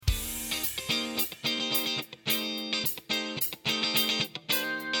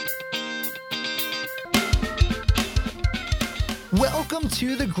Welcome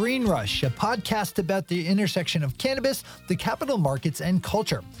to The Green Rush, a podcast about the intersection of cannabis, the capital markets, and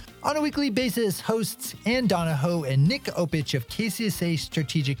culture. On a weekly basis, hosts Ann Donahoe and Nick Opich of KCSA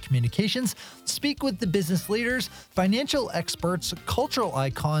Strategic Communications speak with the business leaders, financial experts, cultural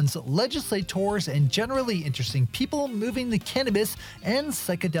icons, legislators, and generally interesting people moving the cannabis and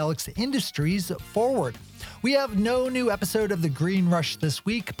psychedelics industries forward. We have no new episode of The Green Rush this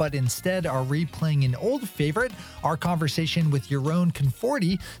week, but instead are replaying an old favorite, our conversation with Yaron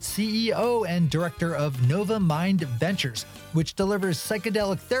Conforti, CEO and director of Nova Mind Ventures, which delivers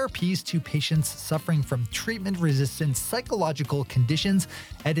psychedelic therapies to patients suffering from treatment-resistant psychological conditions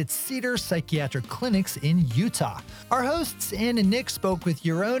at its Cedar Psychiatric Clinics in Utah. Our hosts, Ann and Nick, spoke with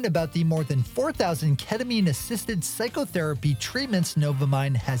Yaron about the more than 4,000 ketamine-assisted psychotherapy treatments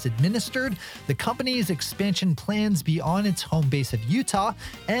Novamind has administered, the company's expansion plans beyond its home base of Utah,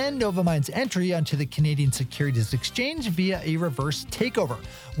 and Novamind's entry onto the Canadian Securities Exchange via a reverse takeover.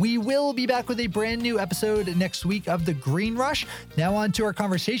 We will be back with a brand new episode next week of The Green Rush. Now on to our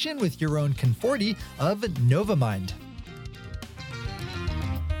conversation with Yaron Conforti of Novamind.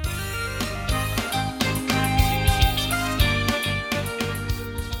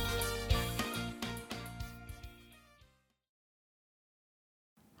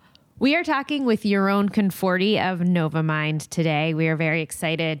 We are talking with Yaron Conforti of Novamind today. We are very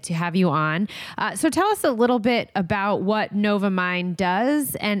excited to have you on. So tell us a little bit about what Novamind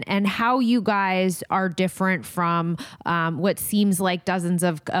does and how you guys are different from what seems like dozens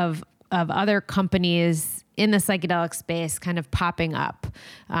of other companies in the psychedelic space kind of popping up.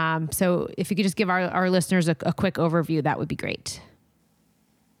 So if you could just give our listeners a quick overview, that would be great.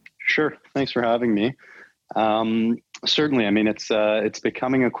 Sure. Thanks for having me. Certainly. I mean, it's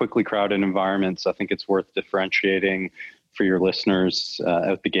becoming a quickly crowded environment, so I think it's worth differentiating for your listeners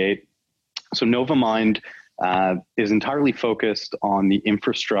out the gate. So Novamind is entirely focused on the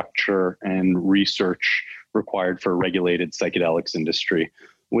infrastructure and research required for a regulated psychedelics industry.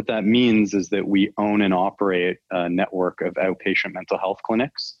 What that means is that we own and operate a network of outpatient mental health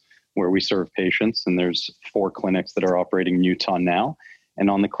clinics where we serve patients, and there's 4 clinics that are operating in Utah now. And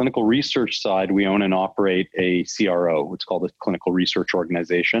on the clinical research side, we own and operate a CRO, it's called a Clinical Research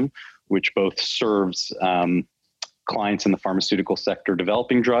Organization, which both serves clients in the pharmaceutical sector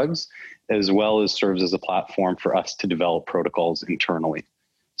developing drugs, as well as serves as a platform for us to develop protocols internally.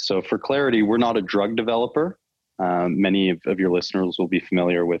 So for clarity, we're not a drug developer. Many of your listeners will be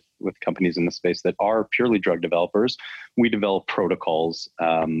familiar with companies in the space that are purely drug developers. We develop protocols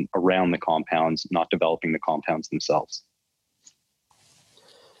around the compounds, not developing the compounds themselves.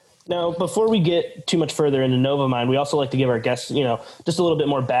 Now, before we get too much further into Novamind, we also like to give our guests, just a little bit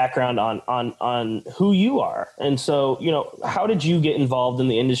more background on who you are. And so, how did you get involved in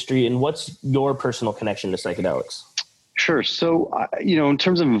the industry, and what's your personal connection to psychedelics? Sure. So, in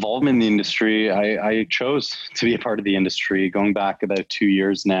terms of involvement in the industry, I chose to be a part of the industry going back about 2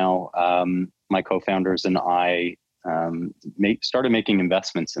 years now. My co-founders and I started making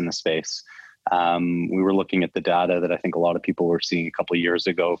investments in the space. We were looking at the data that I think a lot of people were seeing a couple of years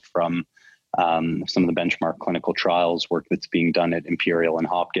ago from some of the benchmark clinical trials work that's being done at Imperial and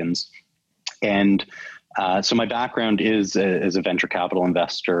Hopkins. And so my background is as a venture capital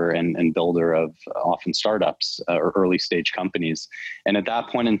investor and builder of often startups or early stage companies. And at that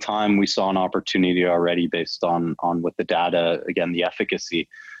point in time, we saw an opportunity already based on what the data, again, the efficacy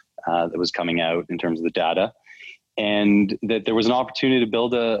that was coming out in terms of the data. And that there was an opportunity to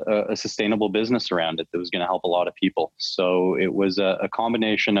build a sustainable business around it that was going to help a lot of people. So it was a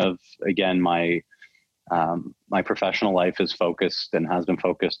combination of, again, my professional life is focused and has been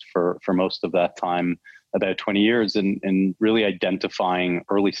focused for most of that time, about 20 years, in really identifying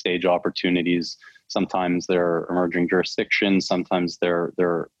early stage opportunities. Sometimes they're emerging jurisdictions, sometimes they're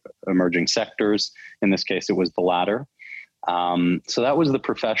emerging sectors. In this case, it was the latter. So that was the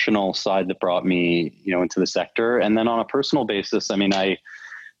professional side that brought me, into the sector. And then on a personal basis, I mean, I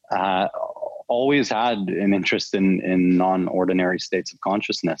always had an interest in non-ordinary states of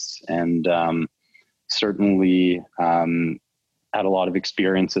consciousness, and certainly had a lot of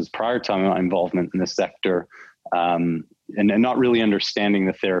experiences prior to my involvement in this sector, and not really understanding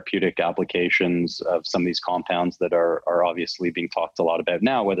the therapeutic applications of some of these compounds that are obviously being talked a lot about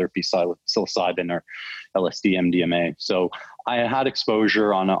now, whether it be psilocybin or LSD, MDMA. So I had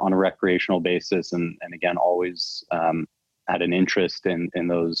exposure on a recreational basis, and again, always had an interest in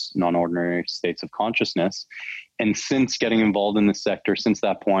those non-ordinary states of consciousness. And since getting involved in this sector, since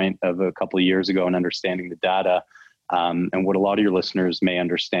that point of a couple of years ago and understanding the data, and what a lot of your listeners may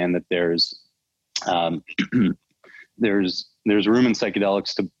understand, that there's room in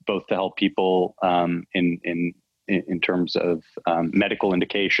psychedelics to help people in in terms of medical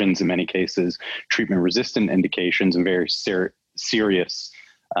indications, in many cases, treatment-resistant indications, and very serious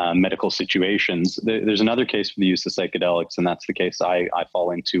medical situations. There's another case for the use of psychedelics, and that's the case I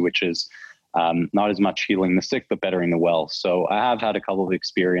fall into, which is not as much healing the sick, but bettering the well. So I have had a couple of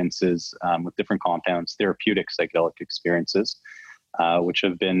experiences with different compounds, therapeutic psychedelic experiences, which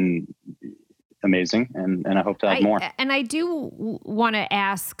have been amazing, and I hope to have more. And I do want to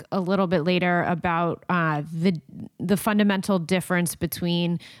ask a little bit later about the fundamental difference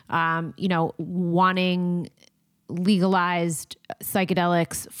between, wanting legalized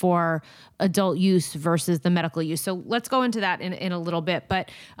psychedelics for adult use versus the medical use. So let's go into that in a little bit. But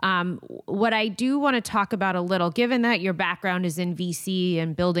what I do want to talk about a little, given that your background is in VC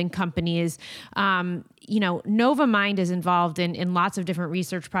and building companies, Novamind is involved in lots of different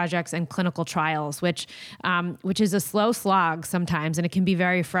research projects and clinical trials, which is a slow slog sometimes, and it can be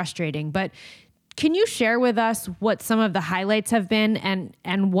very frustrating. But can you share with us what some of the highlights have been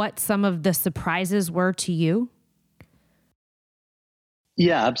and what some of the surprises were to you?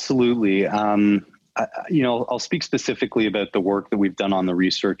 Yeah, absolutely. I'll speak specifically about the work that we've done on the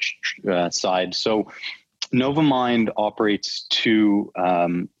research side. So Novamind operates two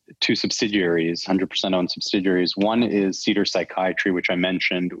subsidiaries, 100% owned subsidiaries. One is Cedar Psychiatry, which I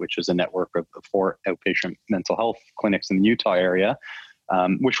mentioned, which is a network of 4 outpatient mental health clinics in the Utah area,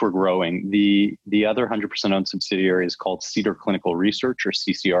 which we're growing. The other 100% owned subsidiary is called Cedar Clinical Research, or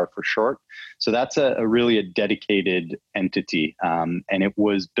CCR for short. So that's a really dedicated entity, and it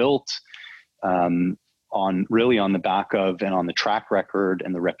was built on the back of and on the track record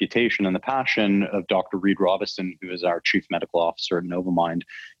and the reputation and the passion of Dr. Reid Robison, who is our Chief Medical Officer at Novamind.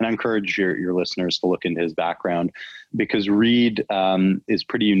 And I encourage your listeners to look into his background, because Reid is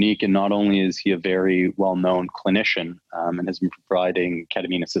pretty unique. And not only is he a very well-known clinician and has been providing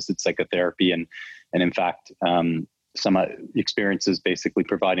ketamine-assisted psychotherapy and in fact, some experiences basically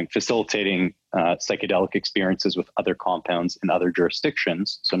facilitating psychedelic experiences with other compounds in other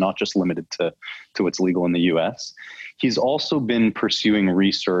jurisdictions, so not just limited to what's legal in the US. He's also been pursuing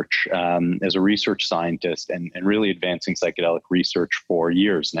research as a research scientist and really advancing psychedelic research for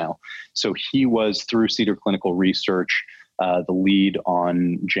years now. So he was, through Cedar Clinical Research, the lead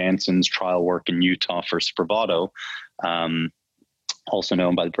on Janssen's trial work in Utah for Spravato, also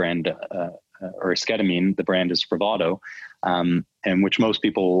known by the brand or esketamine. The brand is Spravato, and which most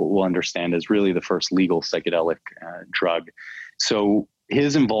people will understand as really the first legal psychedelic drug. So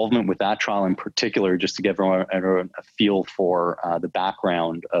his involvement with that trial in particular, just to give everyone a feel for the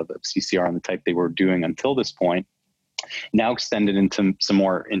background of CCR and the type they were doing until this point, now extended into some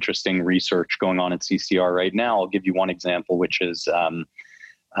more interesting research going on at CCR right now. I'll give you one example, which is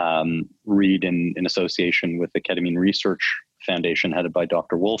Reid in association with the Ketamine Research Foundation headed by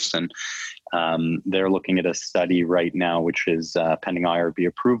Dr. Wolfson. They're looking at a study right now, which is pending IRB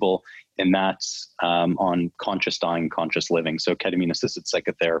approval, and that's on conscious dying, conscious living. So ketamine-assisted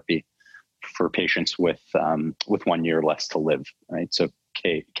psychotherapy for patients with 1 year less to live, right? So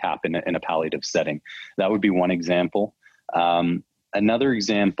CAP in a palliative setting. That would be one example. Another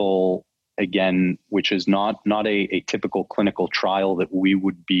example, again, which is not a typical clinical trial that we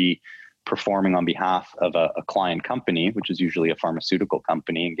would be performing on behalf of a client company, which is usually a pharmaceutical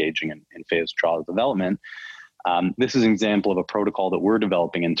company engaging in phase trial development. This is an example of a protocol that we're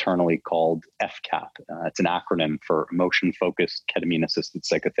developing internally called FCAP. It's an acronym for Emotion-Focused Ketamine-Assisted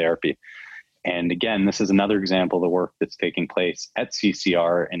Psychotherapy. And again, this is another example of the work that's taking place at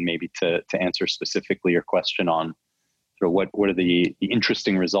CCR, and maybe to answer specifically your question on sort of what are the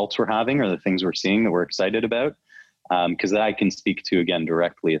interesting results we're having or the things we're seeing that we're excited about. Because that I can speak to again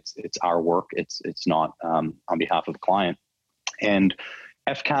directly. It's our work. It's not on behalf of the client. And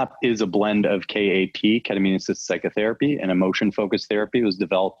FCAP is a blend of KAP, ketamine-assisted psychotherapy, and emotion-focused therapy. It was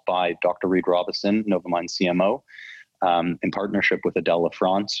developed by Dr. Reid Robison, Novamind CMO, in partnership with Adele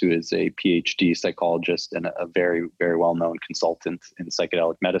LaFrance, who is a PhD psychologist and a very, very well-known consultant in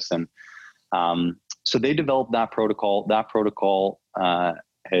psychedelic medicine. So they developed that protocol. That protocol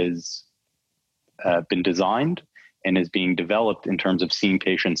has been designed and is being developed in terms of seeing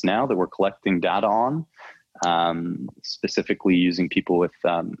patients now that we're collecting data on, specifically using people with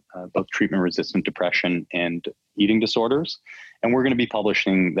both treatment-resistant depression and eating disorders. And we're going to be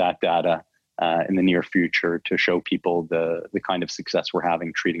publishing that data in the near future to show people the kind of success we're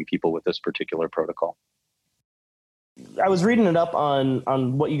having treating people with this particular protocol. I was reading it up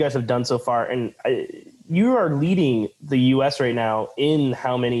on what you guys have done so far, and you are leading the U.S. right now in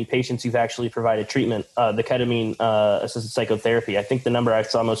how many patients you've actually provided treatment, the ketamine assisted psychotherapy. I think the number I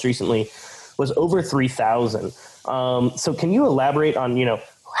saw most recently was over 3,000. So can you elaborate on,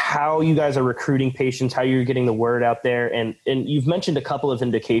 how you guys are recruiting patients, how you're getting the word out there. And you've mentioned a couple of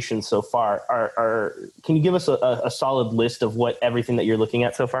indications so far. Can you give us a solid list of everything that you're looking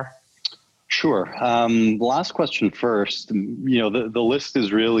at so far? Sure. Last question first. The list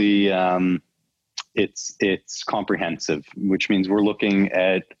is really, it's comprehensive, which means we're looking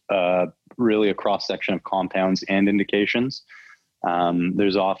at really a cross section of compounds and indications.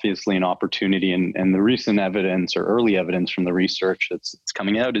 There's obviously an opportunity, and the recent evidence or early evidence from the research that's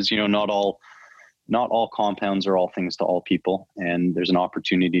coming out is, not all compounds are all things to all people, and there's an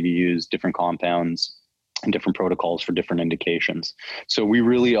opportunity to use different compounds and different protocols for different indications. So we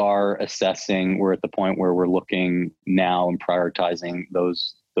really are assessing. We're at the point where we're looking now and prioritizing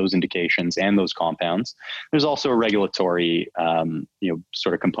those indications and those compounds. There's also a regulatory,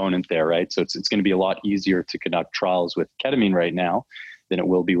 sort of component there, right? So it's going to be a lot easier to conduct trials with ketamine right now than it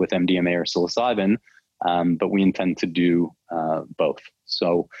will be with MDMA or psilocybin, but we intend to do both.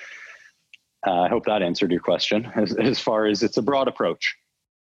 So I hope that answered your question. As far as it's a broad approach.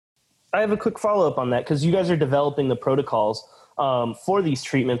 I have a quick follow-up on that, because you guys are developing the protocols for these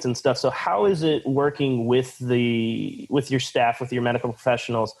treatments and stuff. So how is it working with your staff, with your medical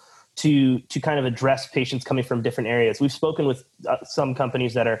professionals, to kind of address patients coming from different areas? We've spoken with some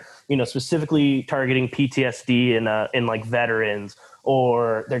companies that are, specifically targeting PTSD in like veterans,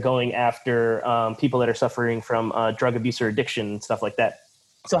 or they're going after people that are suffering from drug abuse or addiction and stuff like that.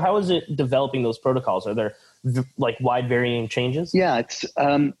 So how is it developing those protocols? Are there like wide varying changes? Yeah, it's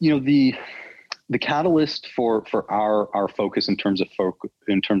the catalyst for our focus in terms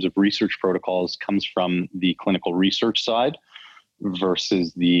of research protocols comes from the clinical research side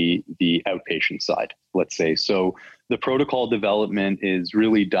versus the outpatient side, let's say. So the protocol development is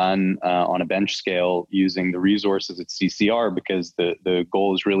really done on a bench scale using the resources at CCR, because the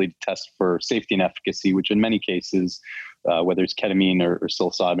goal is really to test for safety and efficacy, which in many cases, whether it's ketamine or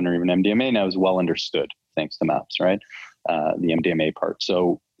psilocybin or even MDMA now, is well understood thanks to MAPS, right? The MDMA part.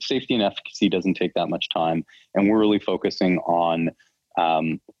 So safety and efficacy doesn't take that much time. And we're really focusing on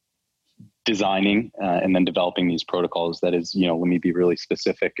designing and then developing these protocols. That is, let me be really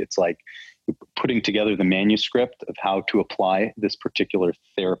specific. It's like putting together the manuscript of how to apply this particular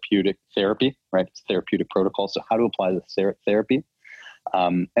therapy, right? It's therapeutic protocol. So how to apply the therapy,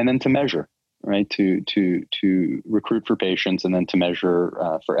 and then to measure, right? To recruit for patients and then to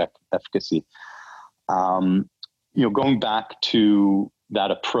measure for efficacy. Going back to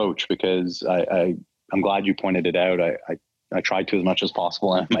that approach, because I'm glad you pointed it out. I tried to as much as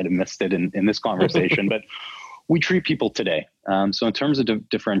possible, and I might have missed it in this conversation, but we treat people today. So in terms of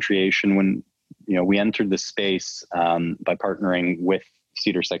differentiation, when we entered this space by partnering with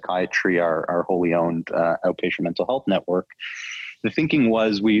Cedar Psychiatry, our wholly owned outpatient mental health network, the thinking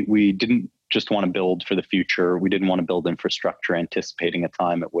was we didn't just want to build for the future. We didn't want to build infrastructure anticipating a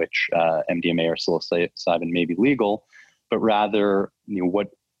time at which MDMA or psilocybin may be legal, but rather,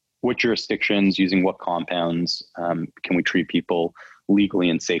 what jurisdictions, using what compounds can we treat people legally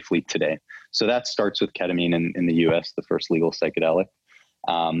and safely today? So that starts with ketamine in the US, the first legal psychedelic.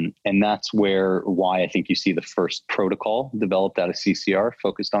 And that's why I think you see the first protocol developed out of CCR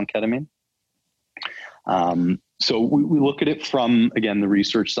focused on ketamine. So we look at it from, again, the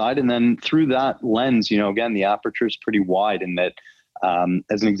research side, and then through that lens, again, the aperture is pretty wide in that,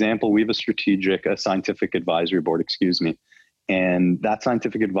 as an example, we have a scientific advisory board, and that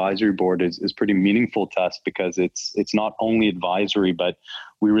scientific advisory board is pretty meaningful to us, because it's not only advisory, but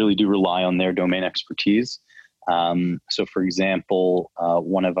we really do rely on their domain expertise. So for example,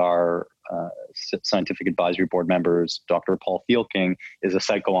 one of our scientific advisory board members, Dr. Paul Thielking, is a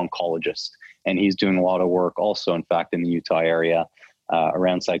psycho-oncologist, and he's doing a lot of work also, in fact, in the Utah area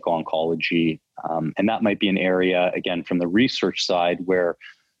around psycho-oncology. And that might be an area, again, from the research side, where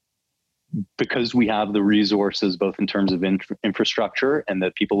because we have the resources, both in terms of infrastructure and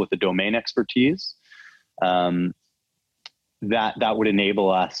the people with the domain expertise, that would enable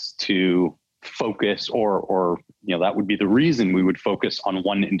us to focus, or that would be the reason we would focus on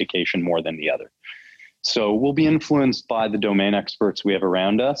one indication more than the other. So we'll be influenced by the domain experts we have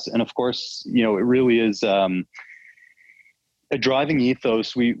around us. And of course, it really is a driving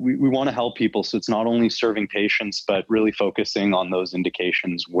ethos. We want to help people. So it's not only serving patients, but really focusing on those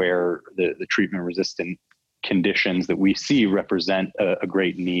indications where the treatment resistant conditions that we see represent a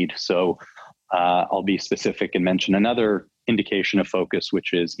great need. So I'll be specific and mention another indication of focus,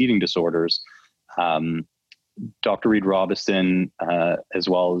 which is eating disorders. Dr. Reed Robison, as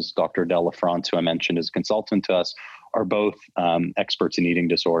well as Dr. Adele LaFrance, who I mentioned as a consultant to us, are both experts in eating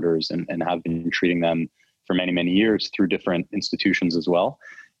disorders and have been treating them for many, many years through different institutions as well.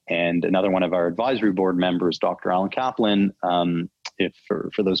 And another one of our advisory board members, Dr. Alan Kaplan, if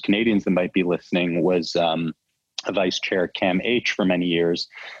for those Canadians that might be listening, was a vice chair at CAMH for many years,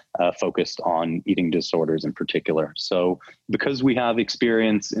 focused on eating disorders in particular. So because we have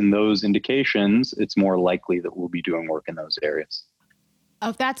experience in those indications, it's more likely that we'll be doing work in those areas.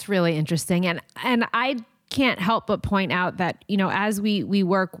 Oh, that's really interesting. And I can't help but point out that, as we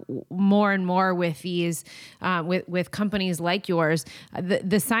work more and more with these, with companies like yours,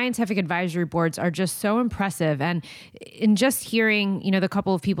 the scientific advisory boards are just so impressive. And in just hearing, the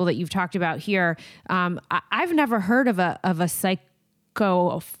couple of people that you've talked about here, I've never heard of a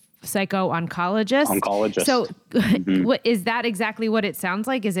psycho-oncologist. So what is that exactly what it sounds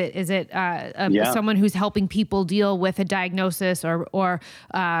like? Is it someone who's helping people deal with a diagnosis or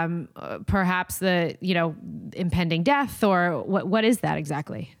perhaps the, impending death, or what is that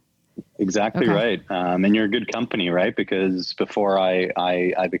exactly? Exactly. Okay. Right. And you're a good company, right? Because before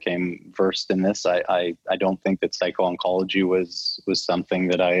I became versed in this, I don't think that psycho-oncology was something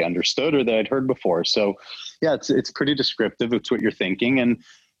that I understood or that I'd heard before. So yeah, it's pretty descriptive. It's what you're thinking. And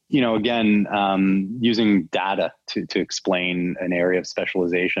again, using data to explain an area of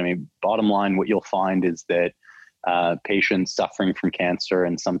specialization. I mean, bottom line, what you'll find is that patients suffering from cancer,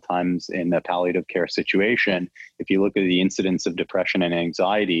 and sometimes in a palliative care situation, if you look at the incidence of depression and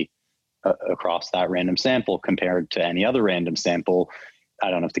anxiety across that random sample compared to any other random sample, I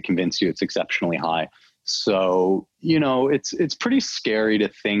don't have to convince you it's exceptionally high. So, it's pretty scary to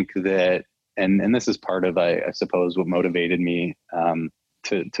think that, and this is part of, I suppose, what motivated me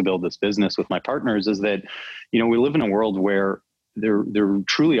to build this business with my partners, is that, we live in a world where there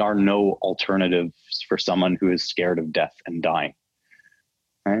truly are no alternatives for someone who is scared of death and dying.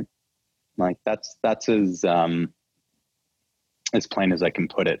 Right? Like that's as plain as I can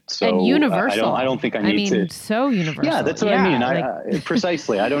put it. So and universal. I don't think I need to. So universal. Yeah, that's what I mean.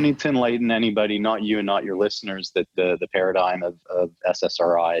 Precisely. I don't need to enlighten anybody, not you and not your listeners, that the paradigm of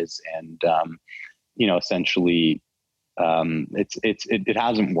SSRIs and essentially it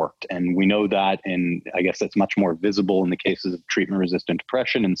hasn't worked, and we know that. And I guess that's much more visible in the cases of treatment-resistant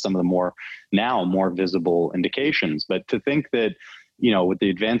depression and some of the more visible indications. But to think that, with the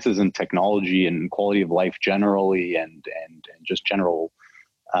advances in technology and quality of life generally, and just general,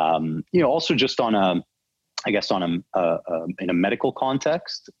 also just on a in a medical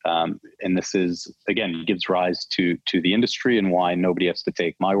context, and this is, again, gives rise to the industry and why nobody has to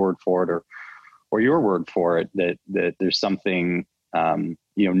take my word for it or your word for it, that there's something,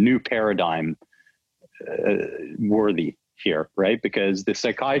 new paradigm worthy here, right? Because the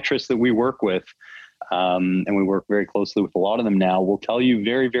psychiatrists that we work with, and we work very closely with a lot of them now, will tell you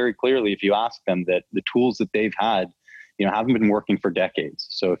very, very clearly, if you ask them, that the tools that they've had, haven't been working for decades.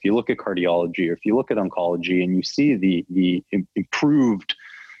 So if you look at cardiology, or if you look at oncology, and you see the improved,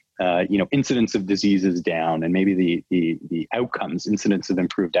 incidence of diseases down, and maybe the outcomes, incidence of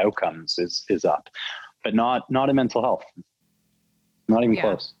improved outcomes is up, but not in mental health, not even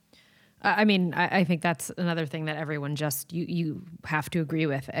close. I mean, I think that's another thing that everyone just, you have to agree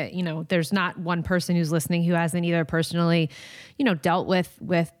with. There's not one person who's listening who hasn't either personally, dealt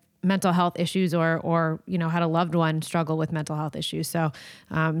with mental health issues or had a loved one struggle with mental health issues. So,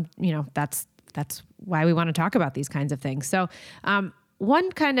 that's why we want to talk about these kinds of things. So,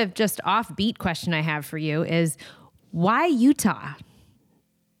 one kind of just offbeat question I have for you is, why Utah?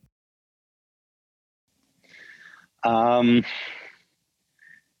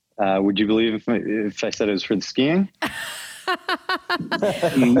 Would you believe if I said it was for the skiing?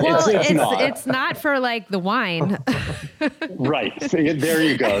 Well, it's not for like the wine. Right. There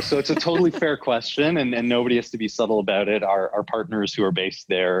you go. So it's a totally fair question, and nobody has to be subtle about it. Our partners who are based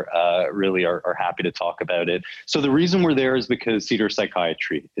there really are happy to talk about it. So the reason we're there is because Cedar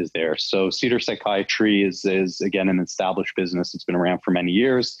Psychiatry is there. So Cedar Psychiatry is again, an established business. It's been around for many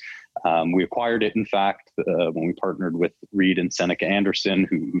years. We acquired it, in fact, when we partnered with Reed and Seneca Anderson,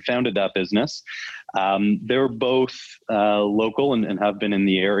 who founded that business. They're both local and have been in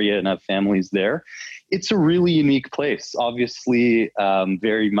the area and have families there. It's a really unique place, obviously,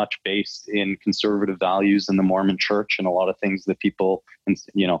 very much based in conservative values in the Mormon Church, and a lot of things that people,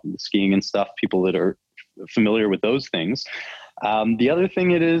 skiing and stuff, people that are familiar with those things. The other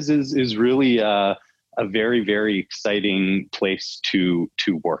thing it is really a very, very exciting place to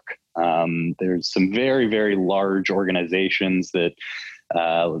work. There's some very, very large organizations that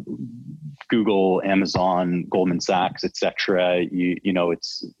Google, Amazon, Goldman Sachs, etc.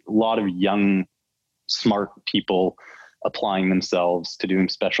 It's a lot of young, smart people applying themselves to doing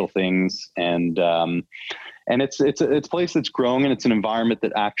special things, and it's a place that's growing, and it's an environment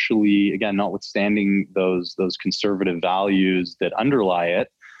that actually, again, notwithstanding those conservative values that underlie it,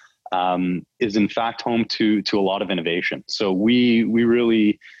 is in fact home to a lot of innovation. So we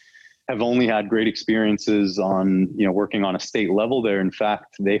really have only had great experiences on, working on a state level there. In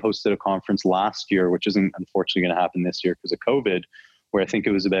fact, they hosted a conference last year, which isn't unfortunately going to happen this year because of COVID, where I think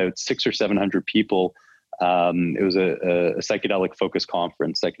it was about 600 or 700 people. It was a psychedelic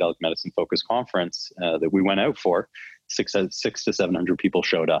medicine focused conference that we went out for. 600 to 700 people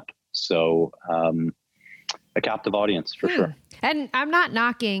showed up. So a captive audience for sure. And I'm not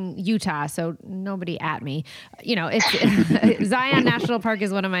knocking Utah, so nobody at me. It's Zion National Park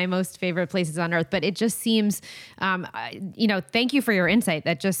is one of my most favorite places on earth, but it just seems, thank you for your insight.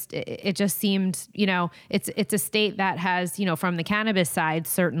 It just seemed, it's a state that has, from the cannabis side,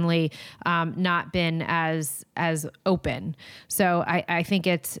 certainly not been as open. So I think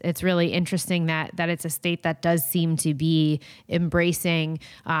it's really interesting that it's a state that does seem to be embracing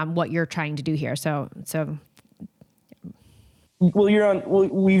what you're trying to do here. So. Well,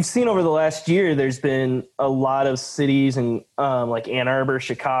 we've seen over the last year, there's been a lot of cities and like Ann Arbor,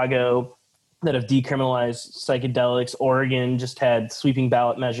 Chicago, that have decriminalized psychedelics. Oregon just had sweeping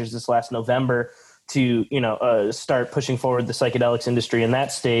ballot measures this last November to, start pushing forward the psychedelics industry in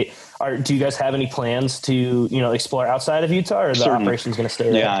that state. Do you guys have any plans to, explore outside of Utah, or the operation's going to stay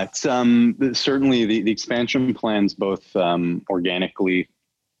there? Yeah, it's certainly the expansion plans, both organically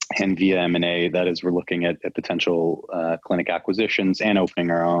and via M&A. That is, we're looking at potential clinic acquisitions and opening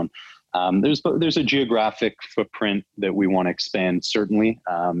our own. There's a geographic footprint that we want to expand, certainly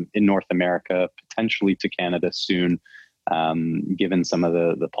in North America, potentially to Canada soon, given some of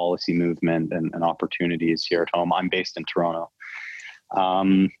the policy movement and opportunities here at home. I'm based in Toronto.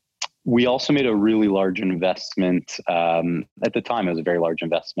 We also made a really large investment. At the time, it was a very large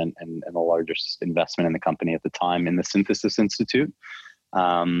investment and the largest investment in the company at the time, in the Synthesis Institute.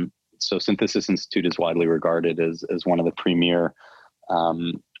 So Synthesis Institute is widely regarded as one of the premier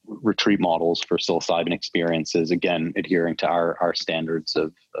retreat models for psilocybin experiences, again, adhering to our standards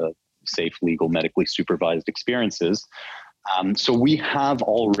of safe, legal, medically supervised experiences. So we have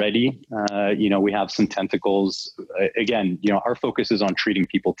already, we have some tentacles. Again, our focus is on treating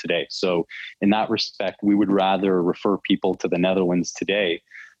people today. So in that respect, we would rather refer people to the Netherlands today,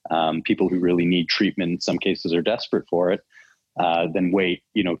 people who really need treatment, in some cases are desperate for it, than wait,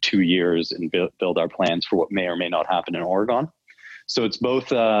 2 years and build our plans for what may or may not happen in Oregon. So it's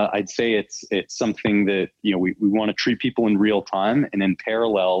both, I'd say it's something that, we want to treat people in real time, and in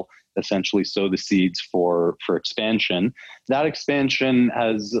parallel, essentially sow the seeds for expansion. That expansion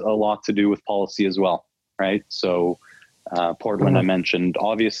has a lot to do with policy as well, right? So Portland, I mentioned,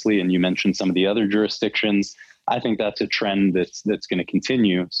 obviously, and you mentioned some of the other jurisdictions. I think that's a trend that's going to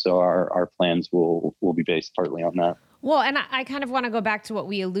continue. So our plans will be based partly on that. Well, and I kind of want to go back to what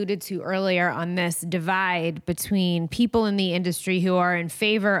we alluded to earlier on this divide between people in the industry who are in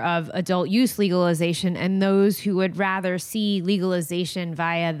favor of adult use legalization and those who would rather see legalization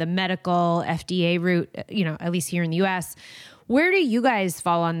via the medical FDA route, at least here in the US. Where do you guys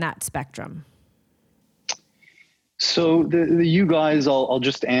fall on that spectrum? So the you guys, I'll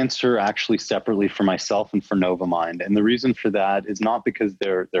just answer actually separately for myself and for Novamind. And the reason for that is not because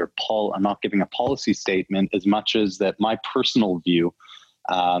I'm not giving a policy statement, as much as that my personal view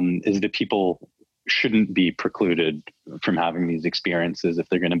is that people shouldn't be precluded from having these experiences if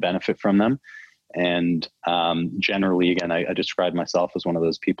they're going to benefit from them. And generally, again, I describe myself as one of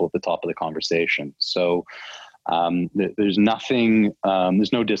those people at the top of the conversation. So there's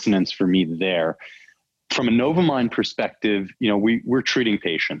no dissonance for me there. From a Novamind perspective, we're treating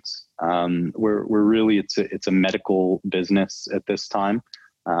patients. We're really, it's a medical business at this time.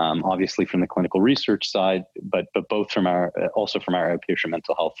 Obviously from the clinical research side, but both also from our outpatient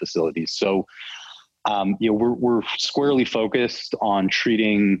mental health facilities. So, we're squarely focused on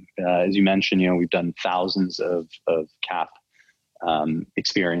treating, as you mentioned, we've done thousands of CAP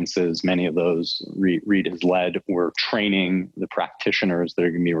experiences. Many of those Reed has led. We're training the practitioners that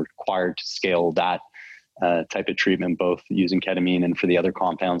are going to be required to scale that type of treatment, both using ketamine and for the other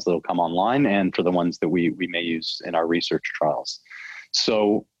compounds that will come online, and for the ones that we may use in our research trials.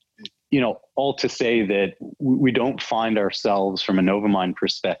 So, all to say that we don't find ourselves, from a Novamind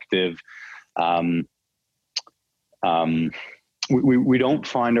perspective, we don't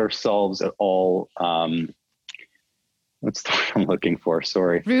find ourselves at all, what's the word I'm looking for?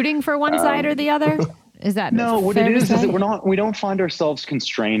 Sorry. Rooting for one side or the other? Is that no? What it is that we don't find ourselves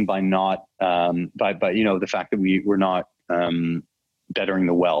constrained by not by the fact that we're not bettering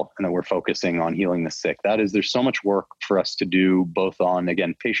the well, and that we're focusing on healing the sick. There's so much work for us to do, both on,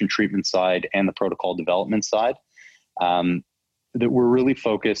 again, patient treatment side and the protocol development side, that we're really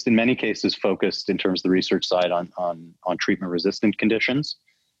focused, in many cases, in terms of the research side on treatment resistant conditions.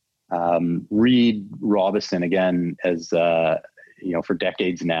 Reed Robison, again, as for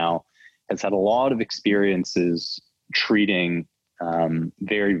decades now, has had a lot of experiences treating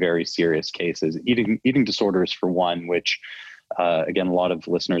very, very serious cases, eating disorders for one, which again, a lot of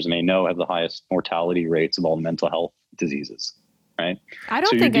listeners may know have the highest mortality rates of all mental health diseases. Right? I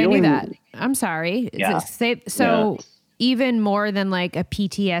don't think I knew that. I'm sorry. Yeah. Even more than like a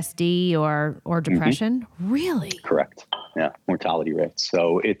PTSD or depression? Mm-hmm. Really? Correct. Yeah, mortality rates.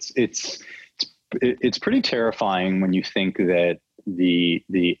 So it's pretty terrifying when you think that the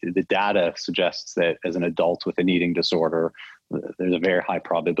data suggests that as an adult with an eating disorder, there's a very high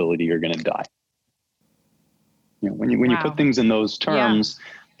probability you're going to die. When you put things in those terms. Yeah.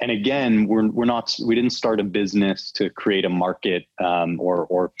 And again, we didn't start a business to create a market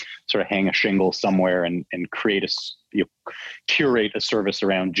or sort of hang a shingle somewhere and create curate a service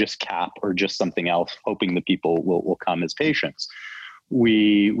around just CAP or just something else, hoping that people will come as patients.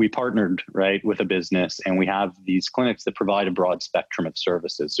 We partnered with a business, and we have these clinics that provide a broad spectrum of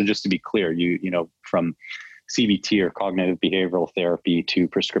services. So just to be clear, from CBT or cognitive behavioral therapy to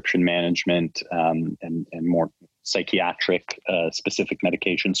prescription management and more psychiatric specific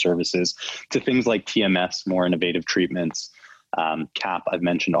medication services to things like TMS, more innovative treatments, CAP, I've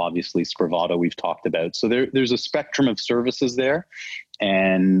mentioned, obviously, Spravato we've talked about. So there's a spectrum of services there.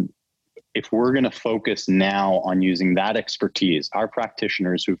 And if we're going to focus now on using that expertise, our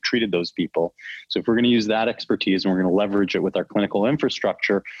practitioners who've treated those people, so if we're going to use that expertise and we're going to leverage it with our clinical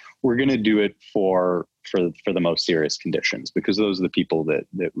infrastructure, we're going to do it for the most serious conditions, because those are the people that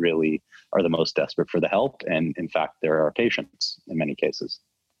really are the most desperate for the help. And in fact, they're our patients in many cases.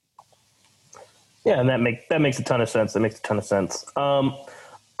 Yeah, and that makes a ton of sense.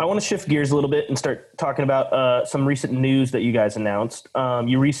 I want to shift gears a little bit and start talking about some recent news that you guys announced.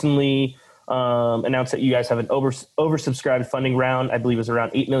 You recently announced that you guys have an oversubscribed funding round. I believe it was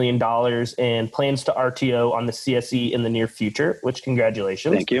around $8 million, and plans to RTO on the CSE in the near future, which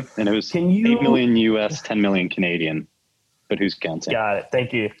congratulations. Thank you. And it was 8 million US, 10 million Canadian, but who's counting? Got it.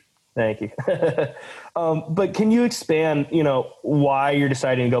 Thank you. But can you expand, why you're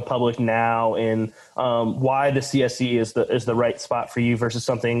deciding to go public now, and why the CSE is the right spot for you versus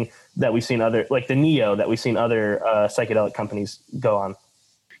something that we've seen like the NEO that we've seen other psychedelic companies go on?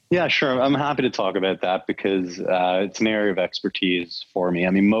 Yeah, sure. I'm happy to talk about that because it's an area of expertise for me. I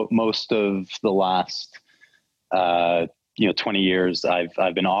mean, most of the last 20 years,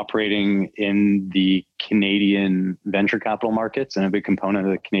 I've been operating in the Canadian venture capital markets, and a big component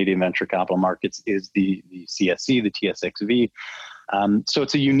of the Canadian venture capital markets is the CSE, the TSXV. So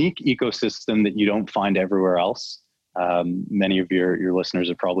it's a unique ecosystem that you don't find everywhere else. Many of your listeners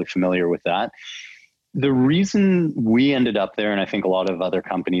are probably familiar with that. The reason we ended up there, and I think a lot of other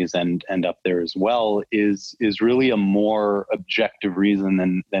companies end up there as well, is really a more objective reason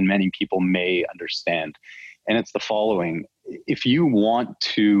than many people may understand. And it's the following. If you want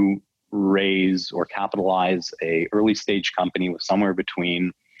to raise or capitalize a early stage company with somewhere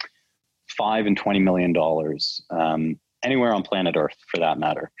between $5 and $20 million, anywhere on planet Earth for that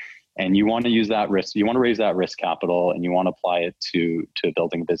matter, and you want to use that risk, you want to raise that risk capital, and you want to apply it to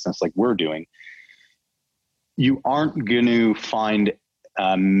building a business like we're doing, you aren't going to find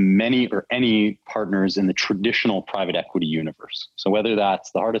many or any partners in the traditional private equity universe. So whether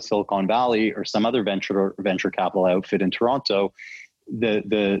that's the heart of Silicon Valley or some other venture capital outfit in Toronto,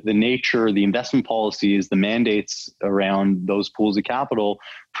 the nature, the investment policies, the mandates around those pools of capital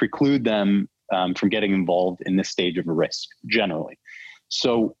preclude them from getting involved in this stage of a risk generally.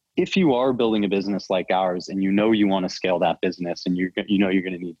 So if you are building a business like ours and you want to scale that business and you're going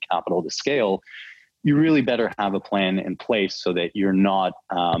to need capital to scale, you really better have a plan in place so that you're not,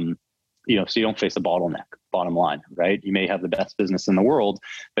 so you don't face a bottleneck, bottom line, right? You may have the best business in the world,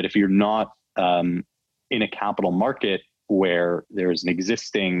 but if you're not in a capital market where there's an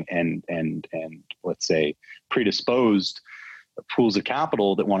existing and let's say predisposed pools of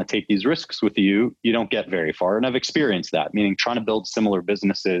capital that want to take these risks with you, you don't get very far. And I've experienced that, meaning trying to build similar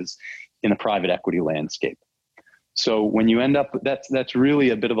businesses in the private equity landscape. So when you end up, that's really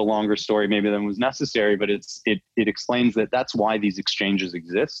a bit of a longer story maybe than was necessary, but it explains that's why these exchanges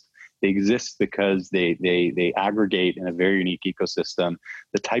exist. They exist because they aggregate in a very unique ecosystem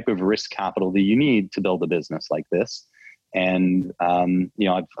the type of risk capital that you need to build a business like this. And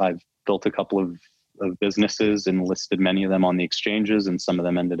I've built a couple of businesses and listed many of them on the exchanges, and some of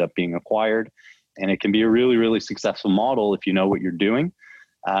them ended up being acquired. And it can be a really, really successful model if you know what you're doing,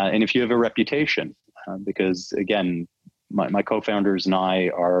 and if you have a reputation. Because again, my co-founders and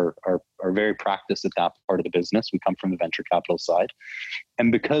I are very practiced at that part of the business. We come from the venture capital side,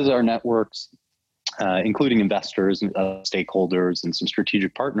 and because our networks including investors, stakeholders, and some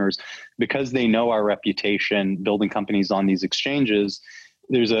strategic partners, because they know our reputation building companies on these exchanges.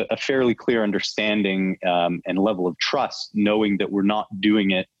 There's a fairly clear understanding and level of trust, knowing that we're not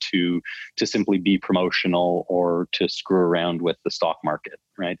doing it to simply be promotional or to screw around with the stock market,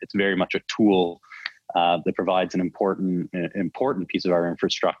 right? It's very much a tool that provides an important piece of our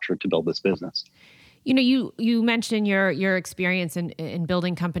infrastructure to build this business. You know, you mentioned your experience in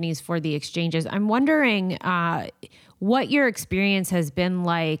building companies for the exchanges. I'm wondering what your experience has been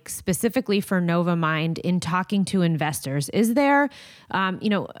like specifically for Novamind in talking to investors. Is there,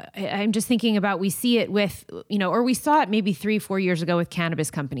 I'm just thinking about, we see it with, or we saw it maybe 3-4 years ago with cannabis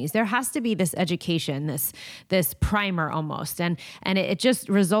companies. There has to be this education, this primer almost, and it just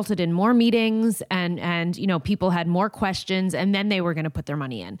resulted in more meetings and people had more questions, and then they were going to put their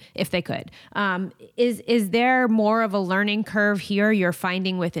money in if they could. Is there more of a learning curve here you're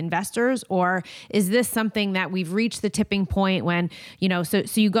finding with investors, or is this something that we've reached the tipping point when, so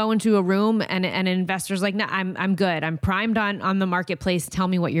you go into a room and an investor's like, no, I'm good. I'm primed on the marketplace. Tell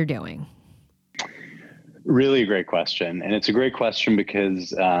me what you're doing. Really great question. And it's a great question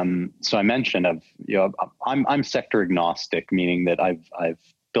because, so I mentioned I'm sector agnostic, meaning that I've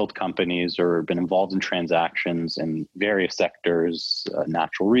built companies or been involved in transactions in various sectors,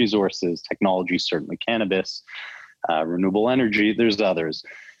 natural resources, technology, certainly cannabis, renewable energy, there's others.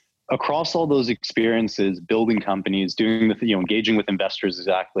 Across all those experiences, building companies, doing engaging with investors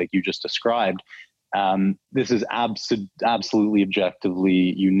exactly like you just described, this is absolutely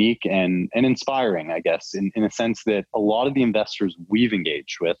objectively unique and inspiring, I guess, in a sense that a lot of the investors we've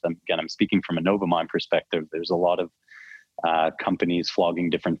engaged with, again, I'm speaking from a Novamind perspective, there's a lot of companies flogging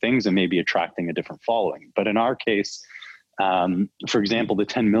different things and maybe attracting a different following. But in our case, for example, the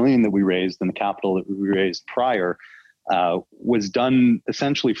 10 million that we raised and the capital that we raised prior was done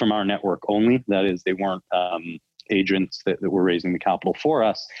essentially from our network only. That is, they weren't agents that were raising the capital for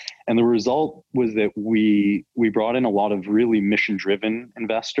us. And the result was that we brought in a lot of really mission-driven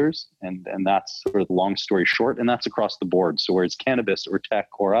investors, and that's sort of the long story short, and that's across the board. So whereas cannabis or tech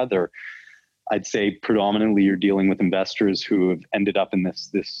or other, I'd say predominantly you're dealing with investors who have ended up in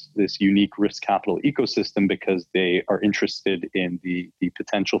this unique risk capital ecosystem because they are interested in the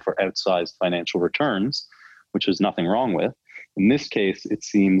potential for outsized financial returns, which is nothing wrong with. In this case, it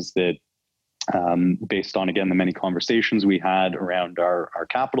seems that based on, again, the many conversations we had around our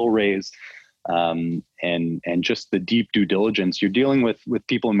capital raise and just the deep due diligence, you're dealing with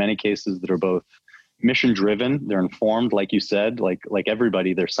people in many cases that are both mission driven, they're informed, like you said, like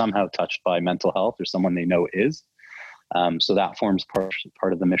everybody, they're somehow touched by mental health or someone they know is. So that forms part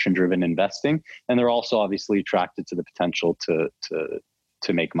of the mission driven investing. And they're also obviously attracted to the potential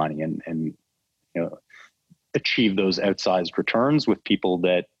to make money and achieve those outsized returns with people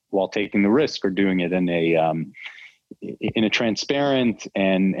that, while taking the risk, are doing it in a transparent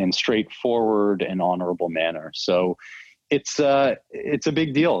and straightforward and honorable manner. So it's a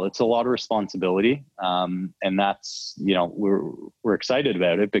big deal. It's a lot of responsibility, and that's we're excited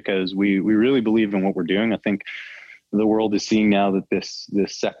about it because we really believe in what we're doing. I think the world is seeing now that this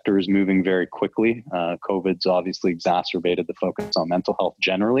sector is moving very quickly. COVID's obviously exacerbated the focus on mental health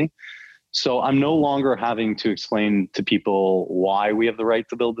generally. So I'm no longer having to explain to people why we have the right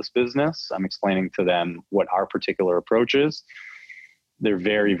to build this business. I'm explaining to them what our particular approach is. They're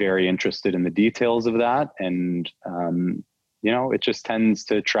very, very interested in the details of that. And, it just tends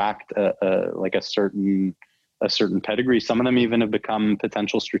to attract a certain pedigree. Some of them even have become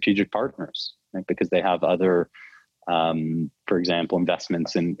potential strategic partners, right? Because they have other, for example,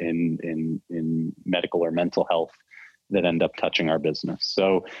 investments in medical or mental health that end up touching our business.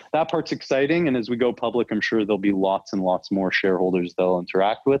 So that part's exciting. And as we go public, I'm sure there'll be lots and lots more shareholders they'll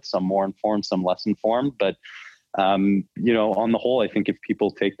interact with, some more informed, some less informed. But, on the whole, I think if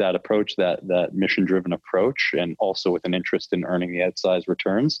people take that approach, that mission-driven approach, and also with an interest in earning the outsized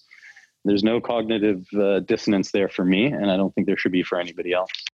returns, there's no cognitive dissonance there for me. And I don't think there should be for anybody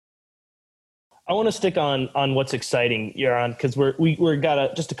else. I want to stick on what's exciting, Yaron, because we're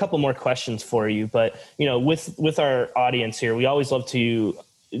got just a couple more questions for you. But with our audience here, we always love to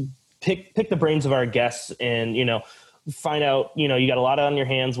pick the brains of our guests and find out. You got a lot on your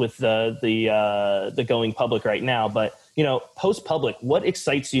hands with the going public right now. But post public, what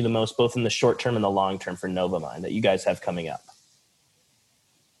excites you the most, both in the short term and the long term, for Novamind that you guys have coming up?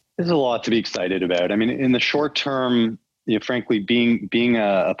 There's a lot to be excited about. I mean, in the short term, frankly, being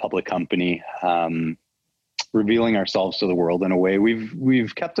a public company, revealing ourselves to the world in a way,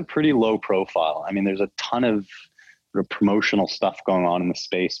 we've kept a pretty low profile. I mean, there's a ton of promotional stuff going on in the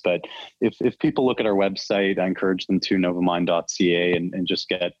space. But if people look at our website, I encourage them to novamind.ca and just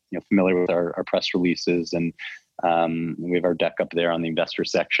get familiar with our press releases, and we have our deck up there on the investor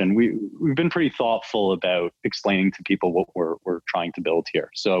section. We've been pretty thoughtful about explaining to people what we're trying to build here.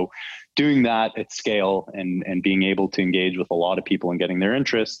 So doing that at scale and being able to engage with a lot of people and getting their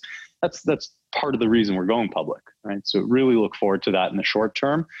interest, that's part of the reason we're going public, right? So really look forward to that in the short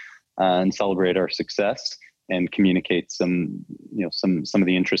term, and celebrate our success and communicate some of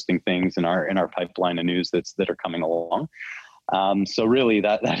the interesting things in our pipeline of news that are coming along. So really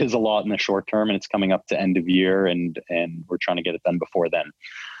that is a lot in the short term, and it's coming up to end of year, and we're trying to get it done before then.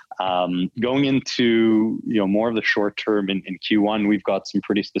 Going into more of the short term in Q1, we've got some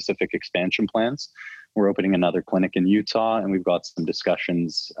pretty specific expansion plans. We're opening another clinic in Utah, and we've got some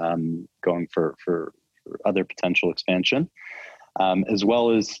discussions going for other potential expansion, as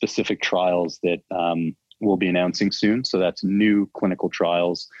well as specific trials that we'll be announcing soon. So that's new clinical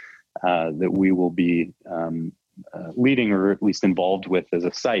trials that we will be leading, or at least involved with as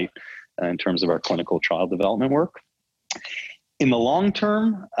a site, in terms of our clinical trial development work. In the long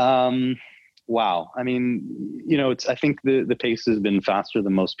term, wow. I mean, I think the pace has been faster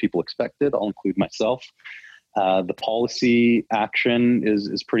than most people expected. I'll include myself. The policy action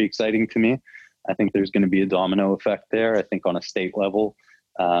is pretty exciting to me. I think there's going to be a domino effect there. I think on a state level,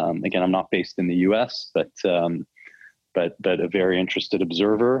 again, I'm not based in the US, but a very interested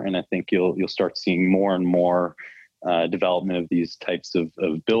observer. And I think you'll start seeing more and more development of these types of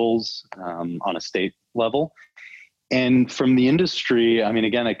bills on a state level. And from the industry, I mean,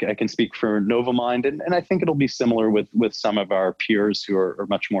 again, I can speak for Novamind, and I think it'll be similar with some of our peers who are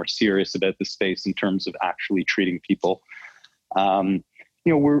much more serious about the space in terms of actually treating people.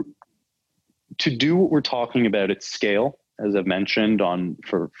 We're to do what we're talking about at scale. As I've mentioned,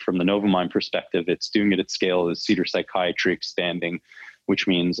 from the Novamind perspective, it's doing it at scale as Cedar Psychiatry expanding, which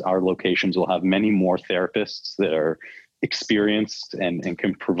means our locations will have many more therapists that are experienced and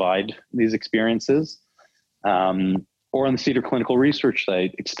can provide these experiences. Or on the Cedar Clinical Research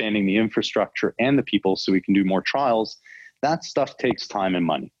site, expanding the infrastructure and the people so we can do more trials. That stuff takes time and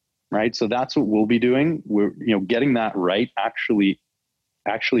money, right? So that's what we'll be doing. We're getting that right, actually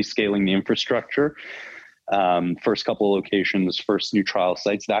scaling the infrastructure. First couple of locations, first new trial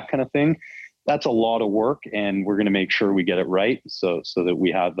sites, that kind of thing. That's a lot of work, and we're going to make sure we get it right so that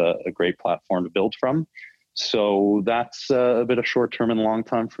we have a great platform to build from. So that's a bit of short term and long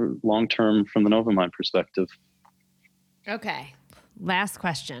term from the Novamind perspective. Okay, last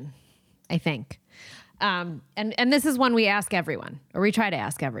question, I think, and this is one we ask everyone, or we try to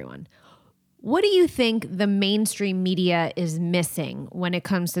ask everyone. What do you think the mainstream media is missing when it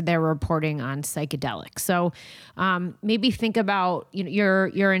comes to their reporting on psychedelics? So maybe think about,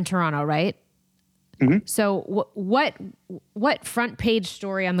 you're in Toronto, right? Mm-hmm. So what front page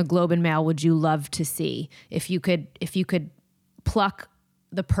story on the Globe and Mail would you love to see if you could pluck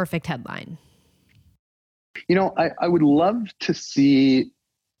the perfect headline? I would love to see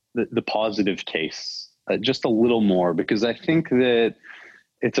the positive case just a little more, because I think that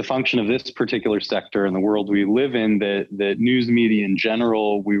it's a function of this particular sector and the world we live in that news media in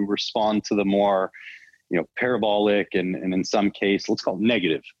general, we respond to the more, parabolic and in some case, let's call it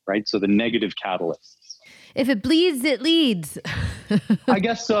negative, right? So the negative catalysts. If it bleeds, it leads. I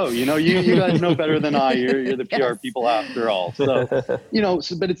guess so. You guys know better than I. You're the PR yes. people after all. So,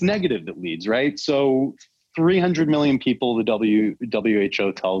 but it's negative that leads, right? So 300 million people, the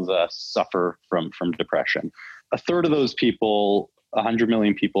WHO tells us, suffer from depression. A third of those people, 100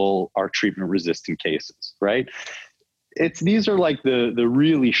 million people, are treatment-resistant cases, right? These are like the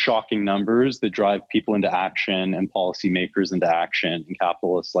really shocking numbers that drive people into action and policymakers into action and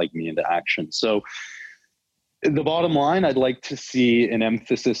capitalists like me into action. So the bottom line, I'd like to see an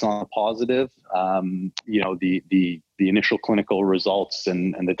emphasis on the positive. The initial clinical results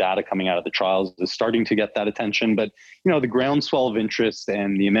and the data coming out of the trials is starting to get that attention. But, the groundswell of interest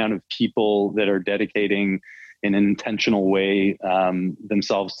and the amount of people that are dedicating in an intentional way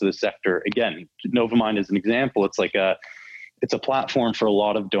themselves to the sector. Again, Novamind is an example. It's a platform for a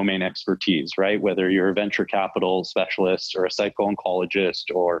lot of domain expertise, right? Whether you're a venture capital specialist or a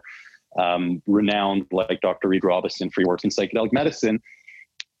psycho-oncologist or renowned like Dr. Reid Robison for your work in psychedelic medicine,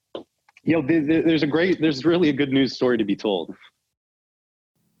 there's really a good news story to be told.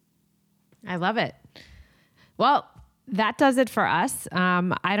 I love it. Well, That does it for us.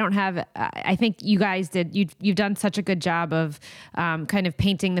 I think you guys you've done such a good job of kind of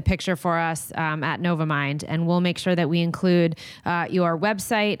painting the picture for us at Novamind, and we'll make sure that we include your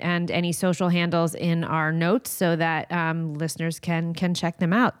website and any social handles in our notes so that listeners can check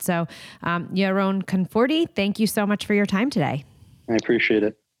them out. So Yaron Conforti, thank you so much for your time today. I appreciate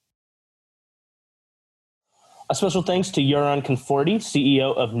it. A special thanks to Yaron Conforti,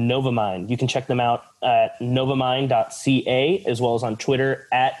 CEO of Novamind. You can check them out at novamind.ca as well as on Twitter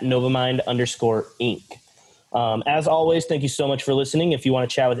at Novamind_Inc. As always, thank you so much for listening. If you want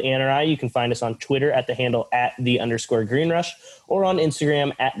to chat with Ann or I, you can find us on Twitter at the handle @the_GreenRush or on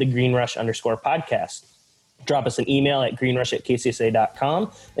Instagram at @the_GreenRush_podcast. Drop us an email at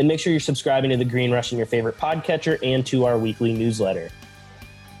greenrush@kcsa.com and make sure you're subscribing to the Green Rush in your favorite podcatcher and to our weekly newsletter.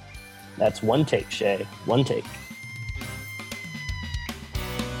 That's one take, Shay. One take.